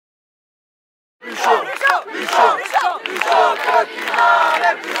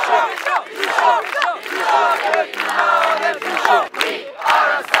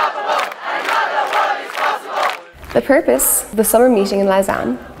The purpose of the summer meeting in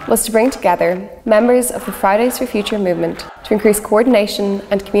Lausanne was to bring together members of the Fridays for Future movement to increase coordination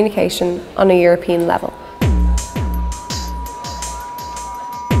and communication on a European level.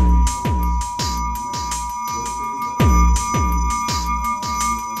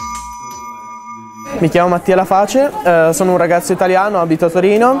 Mi chiamo Mattia Laface, sono un ragazzo italiano, abito a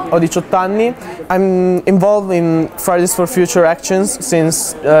Torino, ho 18 anni. I'm involved in Fridays for Future actions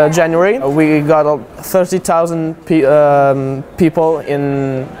since January. We got 30,000 people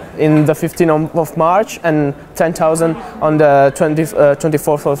in the 15th of March and 10,000 on the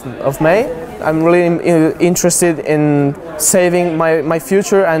 24th of May. I'm really interested in saving my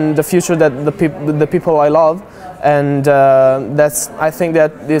future and the future that the people I love. And I think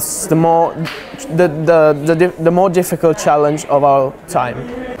that is the more difficult challenge of our time.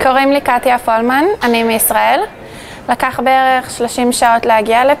 קוראים לי קטיה פולמן, אני מישראל. לקח בערך 30 שעות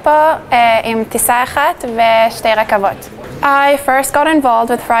להגיע לפה עם טיסה אחת ושתי רכבות. I first got involved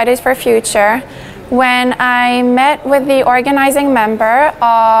with Fridays for Future when I met with the organizing member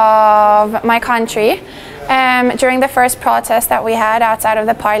of my country during the first protest that we had outside of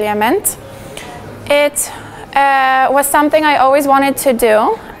the parliament. It was something I always wanted to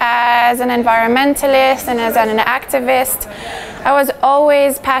do as an environmentalist and as an activist. I was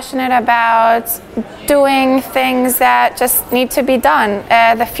always passionate about doing things that just need to be done.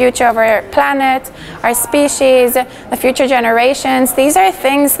 The future of our planet, our species, the future generations. These are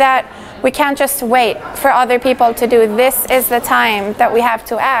things that we can't just wait for other people to do. This is the time that we have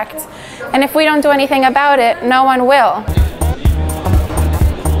to act. And if we don't do anything about it, no one will.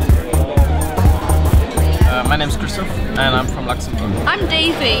 My name is Christoph and I'm from Luxembourg. I'm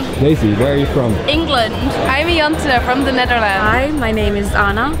Daisy. Daisy, where are you from? England. I'm Jante from the Netherlands. Hi, my name is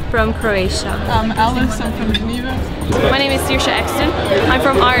Anna from Croatia. I'm Alice, I'm from Geneva. My name is Saoirse Exton. I'm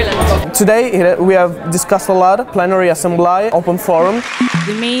from Ireland. Today we have discussed a lot, plenary assembly, open forum.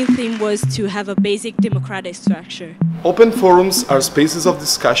 The main thing was to have a basic democratic structure. Open forums are spaces of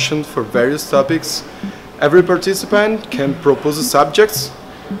discussion for various topics. Every participant can propose subjects.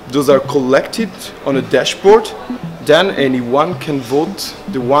 Those are collected on a dashboard. Then anyone can vote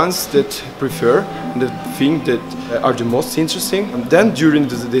the ones that prefer and that think that are the most interesting. And then during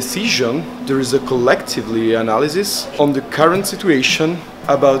the decision, there is a collectively analysis on the current situation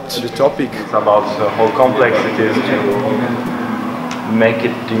about the topic. It's about how complex it is to make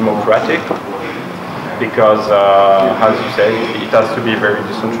it democratic. Because, as you say, it has to be very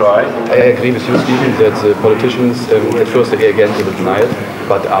decentralized. I agree with you, Stephen, that politicians at first are against the denial,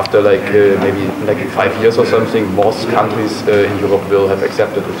 but after maybe 5 years or something, most countries in Europe will have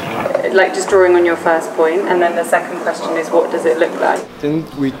accepted it. Like just drawing on your first point, and then the second question is, what does it look like? Then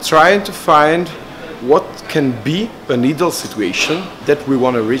we try to find what can be an ideal situation that we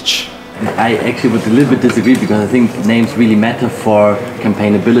want to reach. I actually would a little bit disagree because I think names really matter for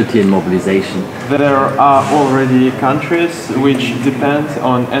campaignability and mobilization. There are already countries which depend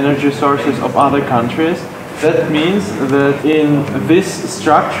on energy sources of other countries. That means that in this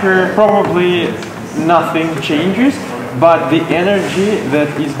structure probably nothing changes, but the energy that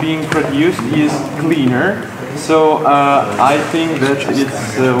is being produced is cleaner. So I think that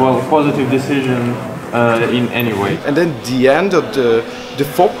it's a positive decision in any way. And then the end of the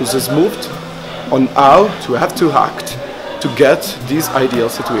focus is moved on how to have to act to get this ideal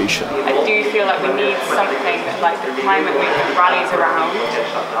situation. I do feel like we need something that like the climate movement rallies around,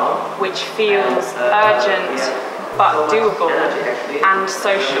 which feels urgent but doable and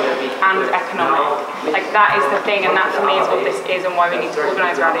social and economic. Like that is the thing, and that for me is what this is and why we need to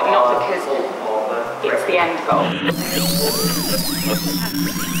organise around it, not because it's the end goal.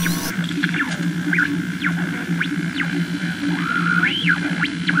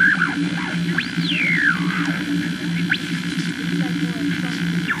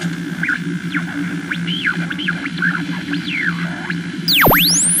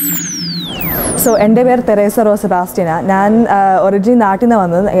 So, എൻ്റെ പേര് Teresa rose സെബാസ്റ്റ്യന. ഞാൻ origin നാട്ടിൽ നിന്ന്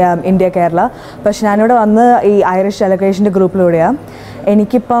വന്നത് India Kerala. പക്ഷെ ഞാനിവിടെ വന്ന് ഈ ഐറിഷ് ഡെലിഗേഷൻ്റെ ഗ്രൂപ്പിലൂടെയാണ്.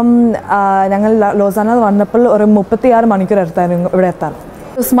 എനിക്കിപ്പം ഞങ്ങൾ ലോസാനിൽ വന്നപ്പോൾ ഒരു 36 മണിക്കൂർ എടുത്തായിരുന്നു ഇവിടെ എത്താൻ.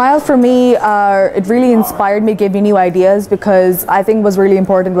 Smile for me, it really inspired me, gave me new ideas, because I think was really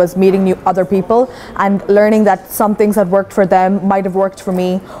important was meeting new other people and learning that some things that worked for them might have worked for me,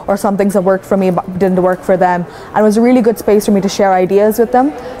 or some things that worked for me but didn't work for them. And it was a really good space for me to share ideas with them,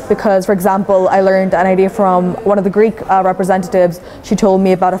 because for example I learned an idea from one of the Greek representatives. She told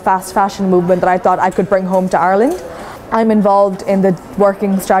me about a fast fashion movement that I thought I could bring home to Ireland. I'm involved in the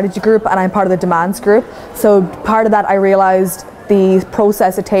working strategy group and I'm part of the demands group. So part of that I realized the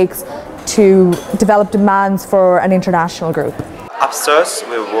process it takes to develop demands for an international group. Upstairs,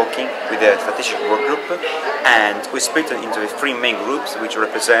 we were working with a strategic work group, and we split it into the three main groups, which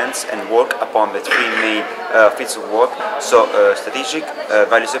represents and work upon the three main fields of work. So, strategic,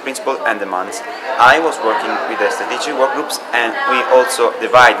 values and principles, and demands. I was working with the strategic work groups, and we also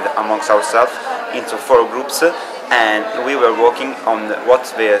divided amongst ourselves into 4 groups, and we were working on what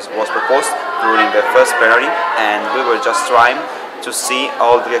was proposed during the first plenary, and we were just trying to see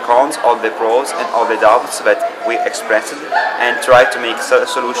all the cons, all the pros and all the doubts that we expressed, and try to make a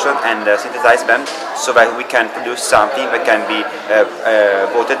solution and synthesize them so that we can produce something that can be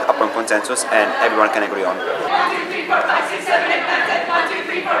voted upon consensus and everyone can agree on. 1, 2, 3, 4, 5, 6, 7, 8, 9, 10. 1, 2,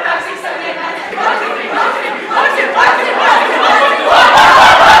 3, 4, 5, 6, 7, 8, 9, 10. 1, 2, 3, 4, 5, 6, 7, 8,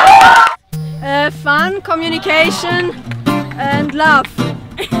 9, 10. Fun, communication, and love.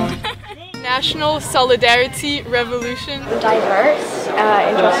 National solidarity revolution. Diverse,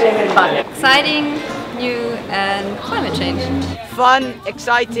 interesting and fun. Exciting, new and climate change. Fun,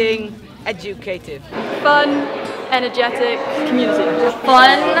 exciting, educative. Fun, energetic, community.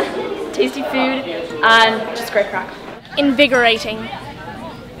 Fun, tasty food and just great crack. Invigorating.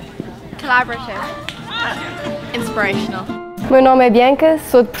 Collaborative. Inspirational. O meu nome é Bianca,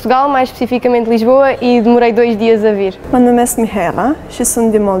 sou de Portugal, mais especificamente Lisboa, e demorei 2 dias a vir. Mă numesc Mihaela și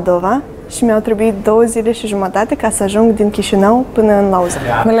sunt din Moldova și mi-au trebuit 2 zile și jumătate ca să ajung din Chișinău până în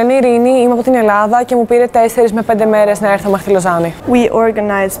Lausanne. Με λένε Ειρήνη, είμαι από την Ελλάδα και μου πήρε 4 με 5 μέρες να έρθω μέχρι τη Λοζάνη. We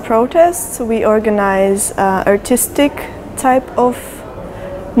organize protests, we organize artistic type of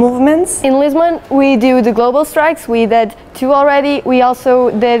movements. In Lisbon, we do the global strikes. We did 2 already. We also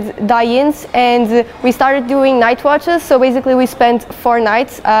did die-ins, and we started doing night watches. So basically, we spent 4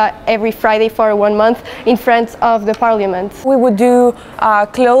 nights every Friday for 1 month in front of the parliament. We would do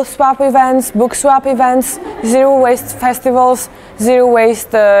clothes swap events, book swap events, zero waste festivals, zero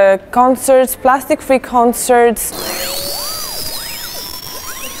waste concerts, plastic-free concerts.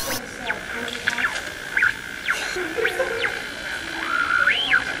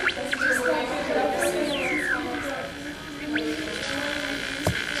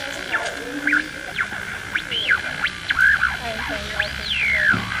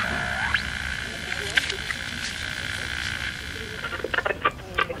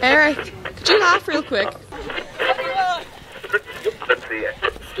 Eric, could you laugh real quick?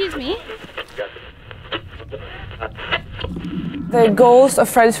 Excuse me? The goals of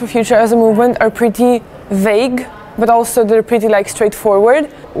Fridays for Future as a movement are pretty vague, but also they're pretty straightforward.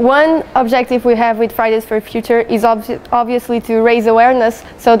 One objective we have with Fridays for Future is obviously to raise awareness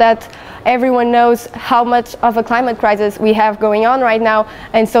so that everyone knows how much of a climate crisis we have going on right now,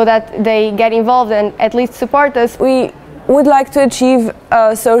 and so that they get involved and at least support us. We would like to achieve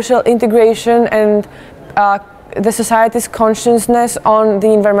social integration and the society's consciousness on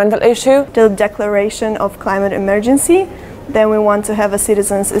the environmental issue. The declaration of climate emergency. Then we want to have a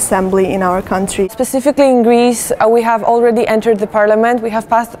citizens' assembly in our country. Specifically in Greece, we have already entered the parliament. We have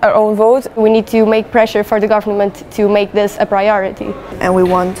passed our own vote. We need to make pressure for the government to make this a priority. And we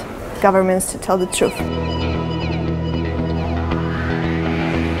want governments to tell the truth.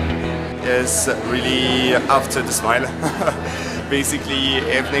 Is really after the smile. Basically,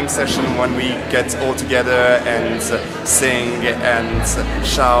 evening session when we get all together and sing and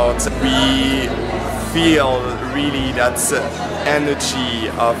shout. We feel really that energy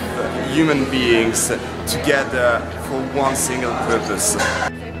of human beings together for one single purpose.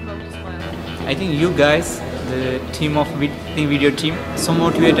 I think you guys, the team of video team, so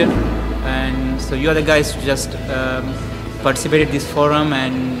motivated, and so you are the guys who just participated in this forum,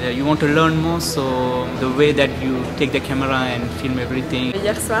 and you want to learn more, so the way that you take the camera and film everything.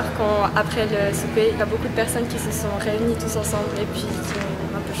 Hier soir, après le souper, il y a beaucoup de personnes qui se sont réunies tous ensemble et puis qui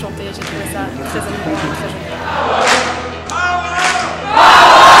ont un peu chanté. J'ai trouvé ça très émouvant et très joli.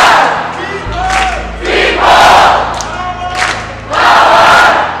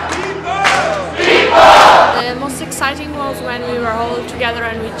 The most exciting was when we were all together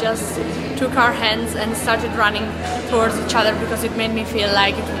and we just took our hands and started running towards each other, because it made me feel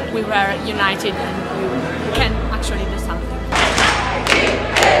like we were united and we can actually do something.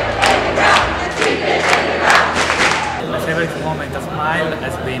 My favorite moment of mine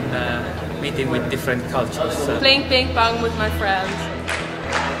has been meeting with different cultures. Playing ping pong with my friends.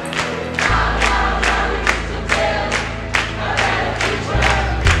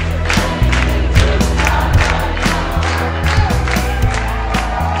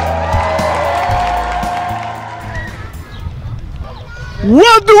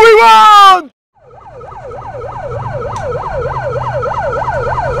 What do we want?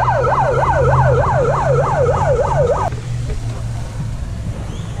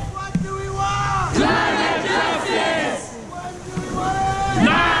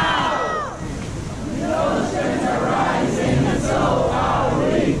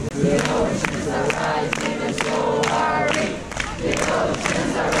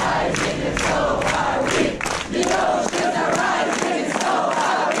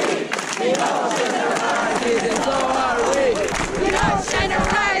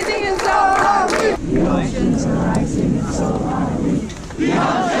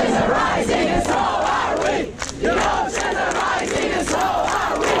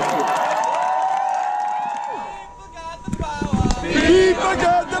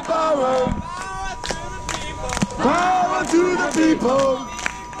 power. Power to the people.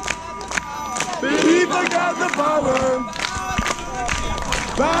 The people got the power.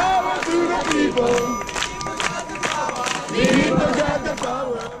 Power to the people. The people got the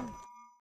power.